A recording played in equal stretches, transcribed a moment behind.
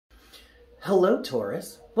Hello,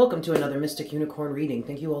 Taurus. Welcome to another Mystic Unicorn reading.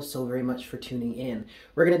 Thank you all so very much for tuning in.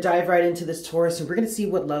 We're going to dive right into this, Taurus, and we're going to see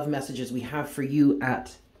what love messages we have for you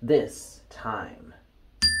at this time.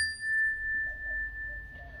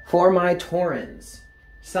 For my Taurans,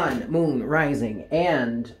 Sun, Moon, Rising,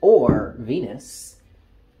 and or Venus.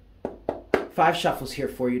 5 shuffles here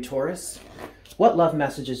for you, Taurus. What love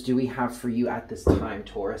messages do we have for you at this time,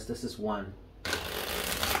 Taurus? This is 1.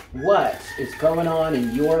 What is going on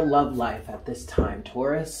in your love life at this time,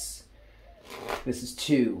 Taurus? This is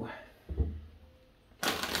 2.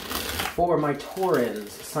 For my Taurans,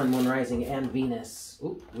 Sun, Moon, Rising, and Venus.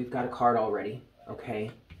 Oop, we've got a card already.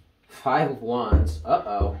 Okay. 5 of Wands.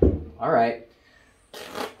 Uh-oh. All right.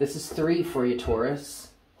 This is 3 for you, Taurus.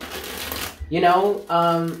 You know,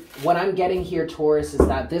 what I'm getting here, Taurus, is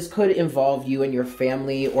that this could involve you and your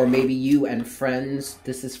family, or maybe you and friends.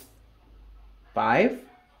 This is 5?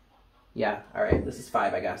 Yeah, all right, this is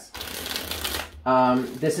 5, I guess.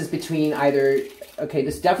 This is between either, okay,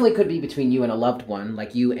 this definitely could be between you and a loved one,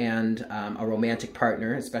 like you and a romantic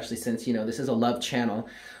partner, especially since, you know, this is a love channel.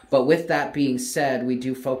 But with that being said, we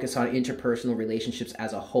do focus on interpersonal relationships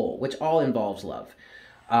as a whole, which all involves love.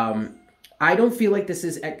 I don't feel like this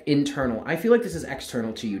is internal. I feel like this is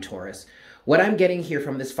external to you, Taurus. What I'm getting here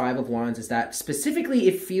from this 5 of Wands is that specifically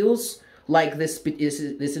it feels like this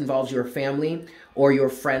involves your family or your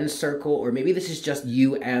friend circle, or maybe this is just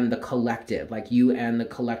you and the collective, like you and the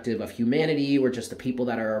collective of humanity, or just the people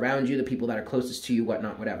that are around you, the people that are closest to you,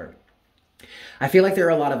 whatnot, whatever. I feel like there are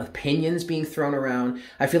a lot of opinions being thrown around.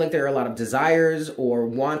 I feel like there are a lot of desires or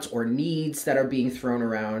wants or needs that are being thrown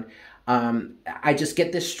around. I just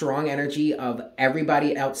get this strong energy of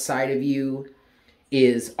everybody outside of you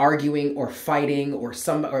is arguing or fighting,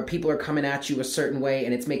 or people are coming at you a certain way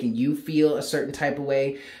and it's making you feel a certain type of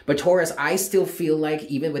way. But Taurus, I still feel like,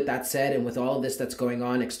 even with that said, and with all of this that's going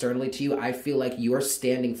on externally to you, I feel like you're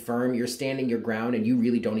standing firm, you're standing your ground, and you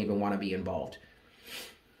really don't even want to be involved.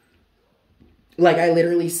 Like, I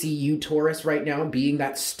literally see you, Taurus, right now being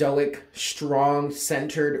that stoic, strong,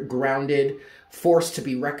 centered, grounded, force to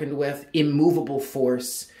be reckoned with, immovable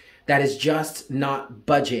force that is just not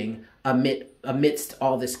budging amidst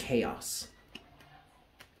all this chaos.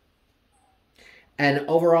 And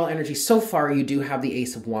overall energy, so far you do have the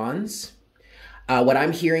Ace of Wands. What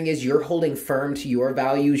I'm hearing is you're holding firm to your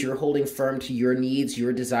values, you're holding firm to your needs,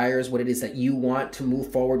 your desires, what it is that you want to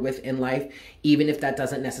move forward with in life, even if that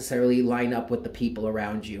doesn't necessarily line up with the people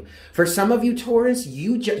around you. For some of you, Taurus,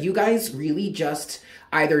 you guys really just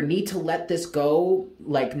either need to let this go,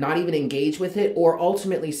 like not even engage with it, or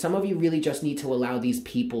ultimately some of you really just need to allow these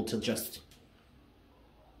people to just,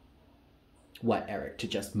 what, Eric? To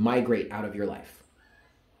just migrate out of your life.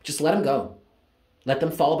 Just let them go. Let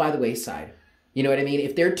them fall by the wayside. You know what I mean?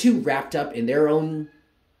 If they're too wrapped up in their own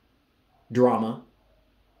drama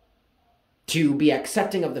to be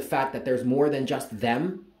accepting of the fact that there's more than just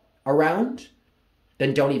them around,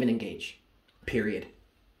 then don't even engage, period.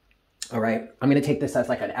 All right, I'm going to take this as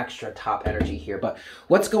like an extra top energy here. But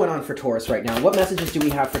what's going on for Taurus right now? What messages do we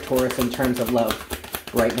have for Taurus in terms of love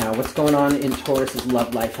right now? What's going on in Taurus's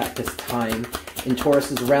love life at this time? In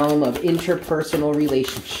Taurus's realm of interpersonal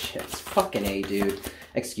relationships. Fucking A, dude.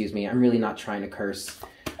 Excuse me, I'm really not trying to curse.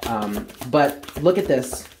 But look at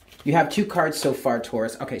this. You have 2 cards so far,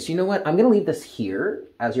 Taurus. Okay, so you know what? I'm going to leave this here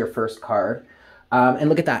as your first card. And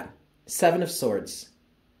look at that. 7 of Swords.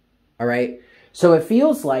 All right? So it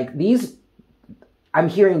feels like I'm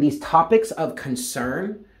hearing these topics of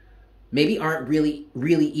concern maybe aren't really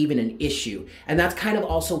even an issue. And that's kind of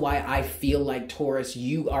also why I feel like, Taurus,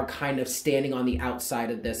 you are kind of standing on the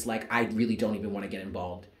outside of this, like, I really don't even want to get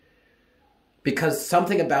involved. Because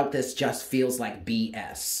something about this just feels like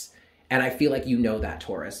BS. And I feel like you know that,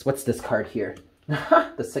 Taurus. What's this card here?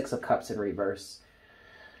 The 6 of Cups in reverse.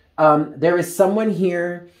 There is someone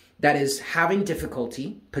here that is having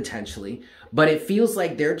difficulty, potentially, but it feels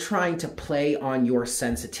like they're trying to play on your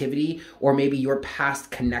sensitivity or maybe your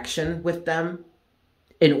past connection with them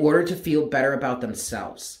in order to feel better about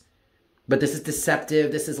themselves. But this is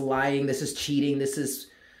deceptive, this is lying, this is cheating, this is...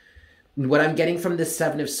 What I'm getting from this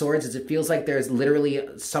 7 of Swords is it feels like there's literally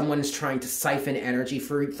someone's trying to siphon energy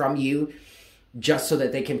from you just so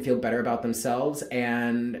that they can feel better about themselves.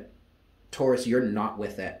 And Taurus, you're not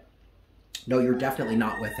with it. No, you're definitely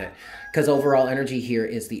not with it. Because overall energy here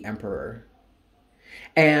is the Emperor.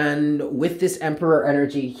 And with this Emperor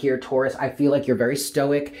energy here, Taurus, I feel like you're very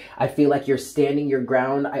stoic. I feel like you're standing your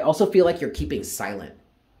ground. I also feel like you're keeping silent.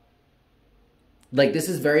 Like, this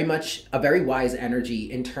is very much a very wise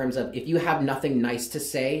energy in terms of if you have nothing nice to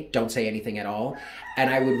say, don't say anything at all. And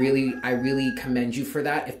I really commend you for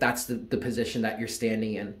that if that's the position that you're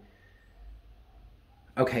standing in.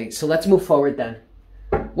 Okay, so let's move forward then.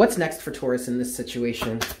 What's next for Taurus in this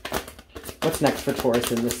situation? What's next for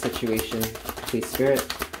Taurus in this situation? Please, Spirit.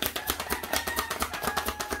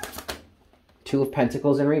 Two of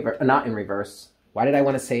Pentacles in reverse. Not in reverse. Why did I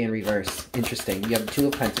want to say in reverse? Interesting. You have Two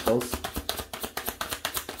of Pentacles.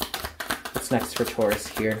 What's next for Taurus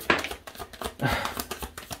here?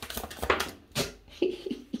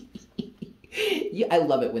 Yeah, I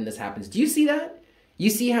love it when this happens. Do you see that? You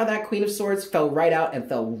see how that Queen of Swords fell right out and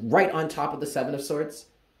fell right on top of the Seven of Swords?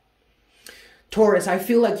 Taurus, I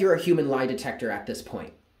feel like you're a human lie detector at this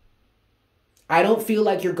point. I don't feel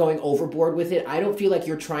like you're going overboard with it. I don't feel like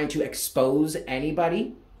you're trying to expose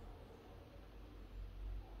anybody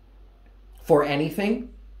for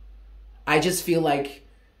anything. I just feel like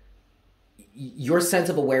your sense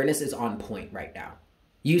of awareness is on point right now.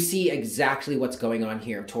 You see exactly what's going on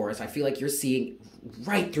here, Taurus. I feel like you're seeing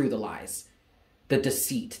right through the lies, the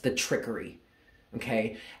deceit, the trickery.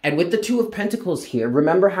 Okay. And with the Two of Pentacles here,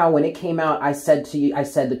 remember how when it came out, I said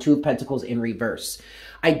the Two of Pentacles in reverse.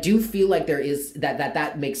 I do feel like there is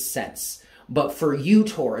that makes sense. But for you,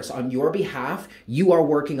 Taurus, on your behalf, you are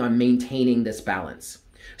working on maintaining this balance.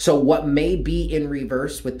 So what may be in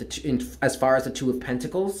reverse with as far as the Two of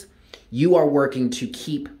Pentacles, you are working to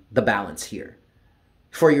keep the balance here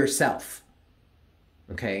for yourself.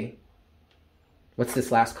 Okay. What's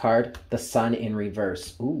this last card? The Sun in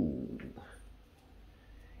reverse. Ooh.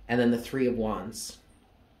 And then the Three of Wands.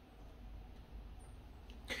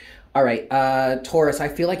 All right, Taurus, I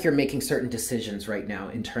feel like you're making certain decisions right now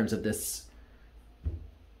in terms of this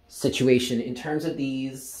situation. In terms of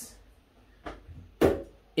these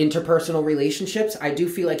interpersonal relationships, I do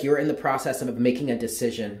feel like you're in the process of making a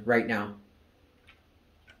decision right now.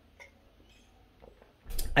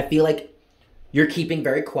 I feel like you're keeping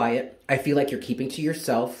very quiet. I feel like you're keeping to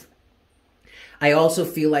yourself. I also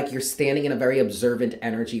feel like you're standing in a very observant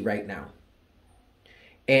energy right now.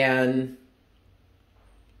 And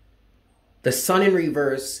the Sun in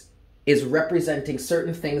reverse is representing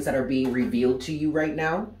certain things that are being revealed to you right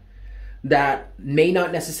now that may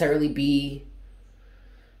not necessarily be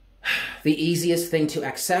the easiest thing to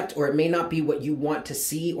accept, or it may not be what you want to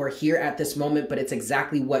see or hear at this moment, but it's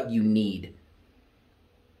exactly what you need.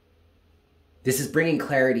 This is bringing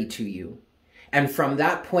clarity to you. And from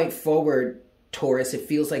that point forward, Taurus, it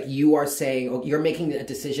feels like you are saying, you're making a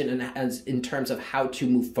decision in terms of how to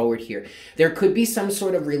move forward here. There could be some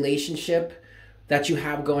sort of relationship that you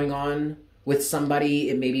have going on with somebody.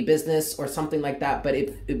 It may be business or something like that. But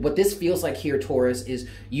what this feels like here, Taurus, is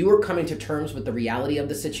you are coming to terms with the reality of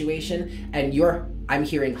the situation. And I'm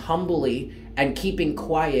hearing humbly and keeping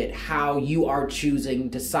quiet how you are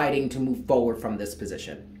deciding to move forward from this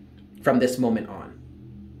position, from this moment on.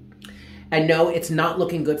 And no, it's not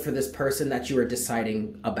looking good for this person that you are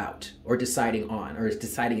deciding about or deciding on or is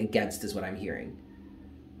deciding against is what I'm hearing.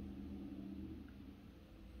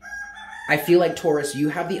 I feel like, Taurus, you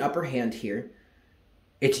have the upper hand here.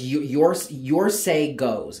 It's your say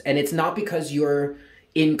goes. And it's not because you're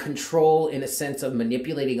in control in a sense of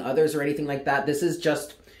manipulating others or anything like that. This is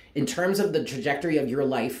just in terms of the trajectory of your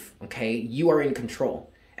life, okay? You are in control.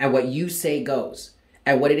 And what you say goes.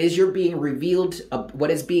 And what it is what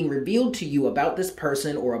is being revealed to you about this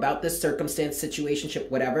person or about this circumstance, situationship,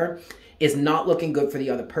 whatever, is not looking good for the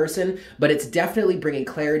other person, but it's definitely bringing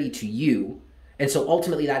clarity to you. And so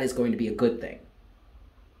ultimately that is going to be a good thing.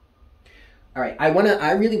 All right, I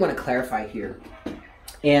really want to clarify here.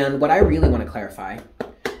 And what I really want to clarify,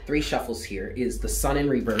 3 shuffles here, is the Sun in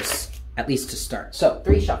reverse, at least to start. So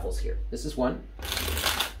 3 shuffles here. This is 1.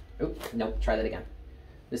 Oh, no, try that again.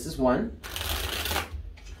 This is 1.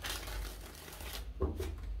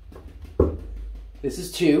 This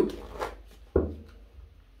is 2.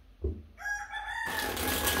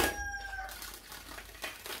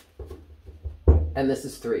 And this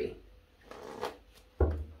is 3.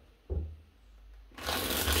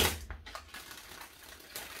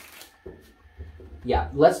 Yeah,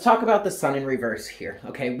 let's talk about the Sun in reverse here.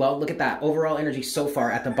 Okay, well, look at that. Overall energy so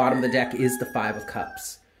far at the bottom of the deck is the 5 of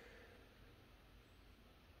Cups.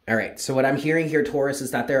 All right, so what I'm hearing here, Taurus,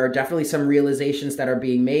 is that there are definitely some realizations that are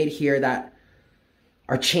being made here that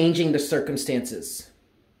are changing the circumstances.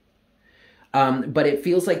 But it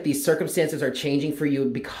feels like these circumstances are changing for you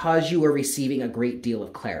because you are receiving a great deal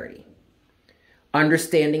of clarity.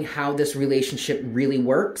 Understanding how this relationship really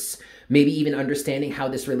works, maybe even understanding how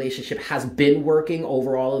this relationship has been working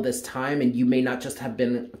over all of this time, and you may not just have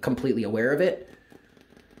been completely aware of it.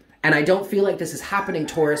 And I don't feel like this is happening,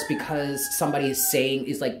 Taurus, because somebody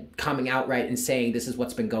is like coming out right and saying this is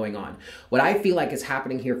what's been going on. What I feel like is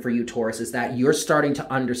happening here for you, Taurus, is that you're starting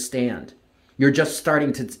to understand You're just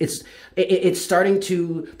starting to, it's starting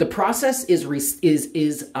to, the process is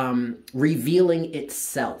revealing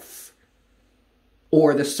itself,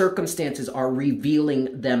 or the circumstances are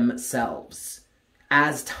revealing themselves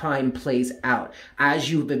as time plays out,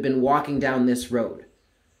 as you've been walking down this road.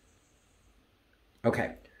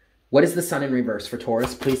 Okay. What is the sun in reverse for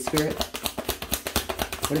Taurus, please, Spirit?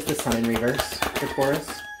 What is the sun in reverse for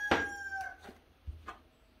Taurus?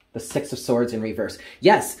 The Six of Swords in reverse.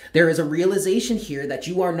 Yes, there is a realization here that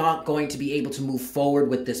you are not going to be able to move forward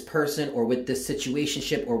with this person or with this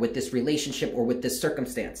situationship or with this relationship or with this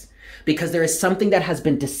circumstance, because there is something that has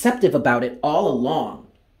been deceptive about it all along.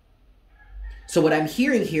 So what I'm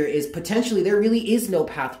hearing here is potentially there really is no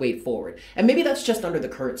pathway forward. And maybe that's just under the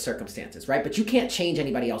current circumstances, right? But you can't change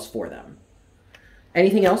anybody else for them.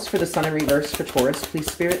 Anything else for the sun in reverse for Taurus, please,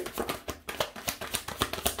 Spirit?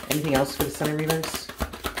 Anything else for the sun in reverse?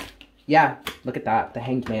 Yeah, look at that, the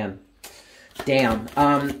Hanged Man. Damn.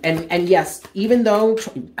 And yes, even though,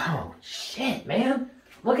 oh shit, man,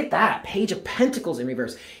 look at that, Page of Pentacles in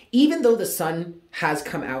reverse. Even though the sun has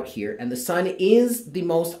come out here, and the sun is the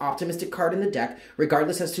most optimistic card in the deck,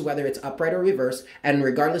 regardless as to whether it's upright or reverse, and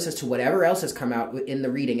regardless as to whatever else has come out in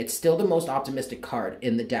the reading, it's still the most optimistic card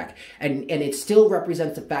in the deck. And it still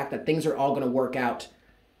represents the fact that things are all going to work out,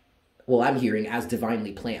 well, I'm hearing, as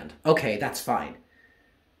divinely planned. Okay, that's fine.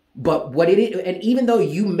 But what it is, and even though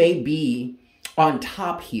you may be on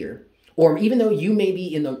top here, or even though you may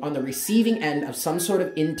be on the receiving end of some sort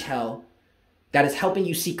of intel that is helping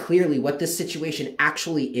you see clearly what this situation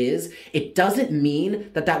actually is, it doesn't mean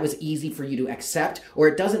that that was easy for you to accept, or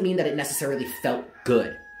it doesn't mean that it necessarily felt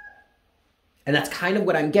good. And that's kind of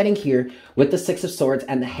what I'm getting here with the Six of Swords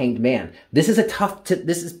and the Hanged Man. This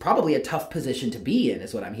is probably a tough position to be in,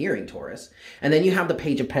 is what I'm hearing, Taurus. And then you have the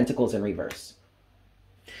Page of Pentacles in reverse.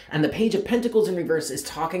 And the Page of Pentacles in reverse is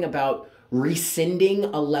talking about rescinding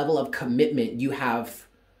a level of commitment you have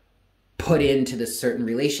put into this certain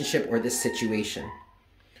relationship or this situation.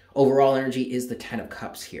 Overall energy is the Ten of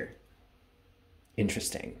Cups here.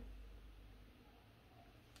 Interesting.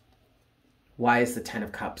 Why is the Ten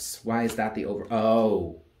of Cups? Why is that the over...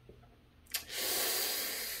 Oh.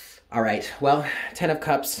 All right. Well, Ten of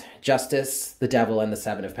Cups, Justice, the Devil, and the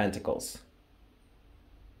Seven of Pentacles.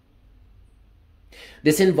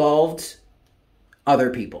 This involved other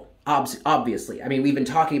people, obviously. I mean, we've been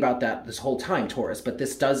talking about that this whole time, Taurus, but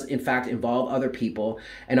this does, in fact, involve other people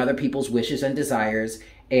and other people's wishes and desires,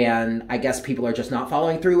 and I guess people are just not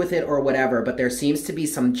following through with it or whatever, but there seems to be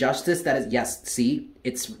some justice that is, yes, see,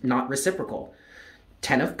 it's not reciprocal.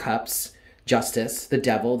 Ten of Cups, Justice, the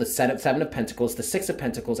Devil, the Seven of Pentacles, the Six of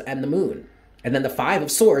Pentacles, and the Moon. And then the Five of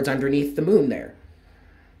Swords underneath the Moon there.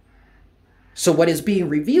 So what is being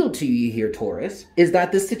revealed to you here, Taurus, is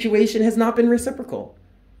that this situation has not been reciprocal.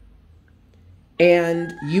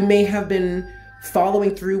 And you may have been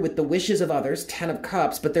following through with the wishes of others, Ten of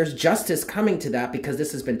Cups, but there's justice coming to that because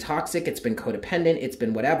this has been toxic, it's been codependent, it's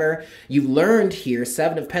been whatever. You've learned here,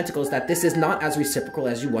 Seven of Pentacles, that this is not as reciprocal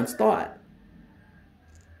as you once thought.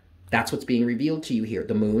 That's what's being revealed to you here.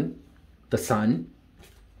 The Moon, the Sun.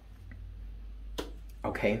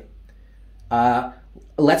 Okay.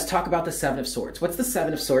 Let's talk about the Seven of Swords. What's the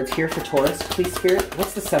Seven of Swords here for Taurus, please, Spirit?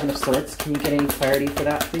 What's the Seven of Swords? Can you get any clarity for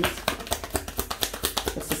that, please?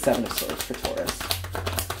 What's the Seven of Swords for Taurus?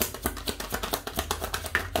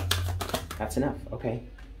 That's enough. Okay.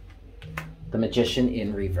 The Magician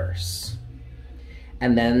in reverse.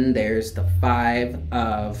 And then there's the Five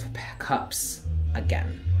of Cups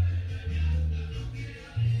again.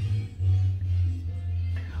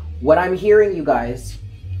 What I'm hearing, you guys...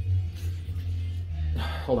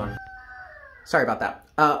 Hold on. Sorry about that.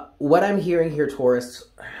 What I'm hearing here, Taurus,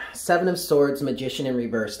 Seven of Swords, Magician in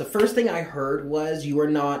reverse. The first thing I heard was you are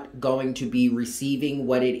not going to be receiving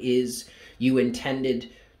what it is you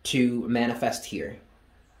intended to manifest here.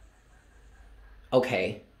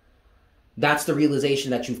 Okay. That's the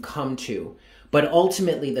realization that you've come to. But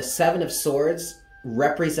ultimately, the Seven of Swords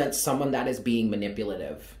represents someone that is being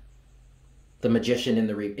manipulative. The Magician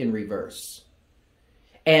in reverse.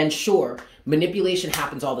 And sure, manipulation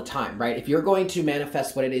happens all the time, right? If you're going to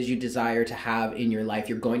manifest what it is you desire to have in your life,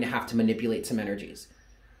 you're going to have to manipulate some energies.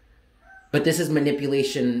 But this is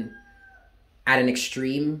manipulation at an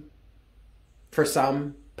extreme for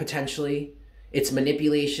some, potentially. It's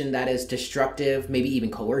manipulation that is destructive, maybe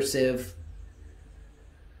even coercive.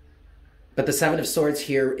 But the Seven of Swords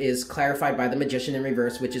here is clarified by the Magician in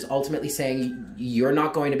reverse, which is ultimately saying you're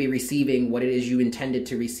not going to be receiving what it is you intended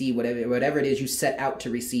to receive, whatever it is you set out to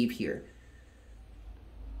receive here.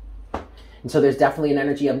 And so there's definitely an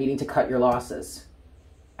energy of needing to cut your losses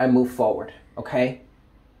and move forward, okay?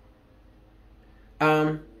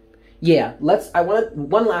 Yeah, I want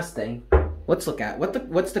one last thing. Let's look at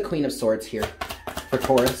what's the Queen of Swords here for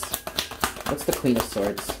Taurus. What's the Queen of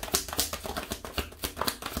Swords?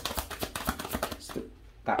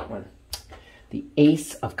 That one. The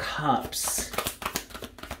Ace of Cups.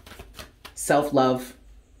 Self-love,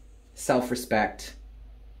 self-respect.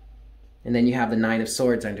 And then you have the Nine of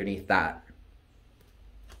Swords underneath that.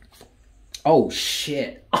 Oh,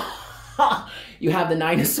 shit. You have the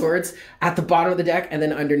Nine of Swords at the bottom of the deck, and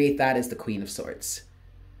then underneath that is the Queen of Swords.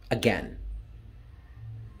 Again.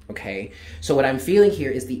 Okay? So what I'm feeling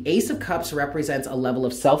here is the Ace of Cups represents a level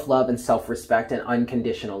of self-love and self-respect and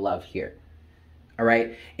unconditional love here. All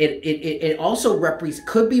right? It also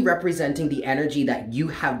could be representing the energy that you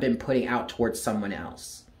have been putting out towards someone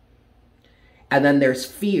else. And then there's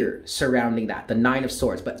fear surrounding that, the Nine of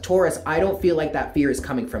Swords. But Taurus, I don't feel like that fear is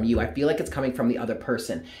coming from you. I feel like it's coming from the other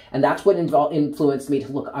person. And that's what influenced me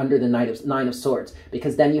to look under the Nine of Swords.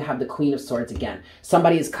 Because then you have the Queen of Swords again.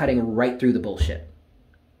 Somebody is cutting right through the bullshit.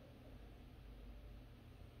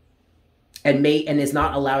 And is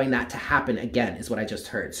not allowing that to happen again, is what I just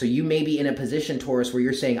heard. So you may be in a position, Taurus, where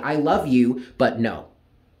you're saying, I love you, but no.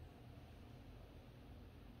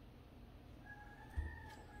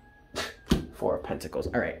 Four of Pentacles.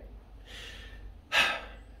 All right.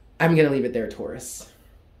 I'm going to leave it there, Taurus.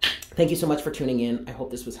 Thank you so much for tuning in. I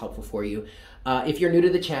hope this was helpful for you. If you're new to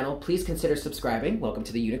the channel, please consider subscribing. Welcome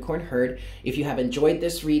to the Unicorn Herd. If you have enjoyed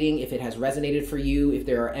this reading, if it has resonated for you, if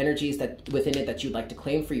there are energies within it that you'd like to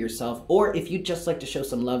claim for yourself, or if you'd just like to show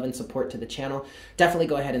some love and support to the channel, definitely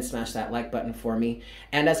go ahead and smash that like button for me.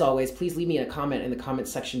 And as always, please leave me a comment in the comment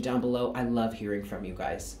section down below. I love hearing from you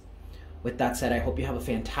guys. With that said, I hope you have a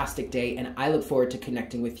fantastic day, and I look forward to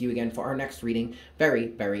connecting with you again for our next reading very,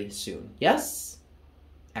 very soon. Yes?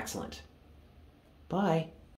 Excellent. Bye.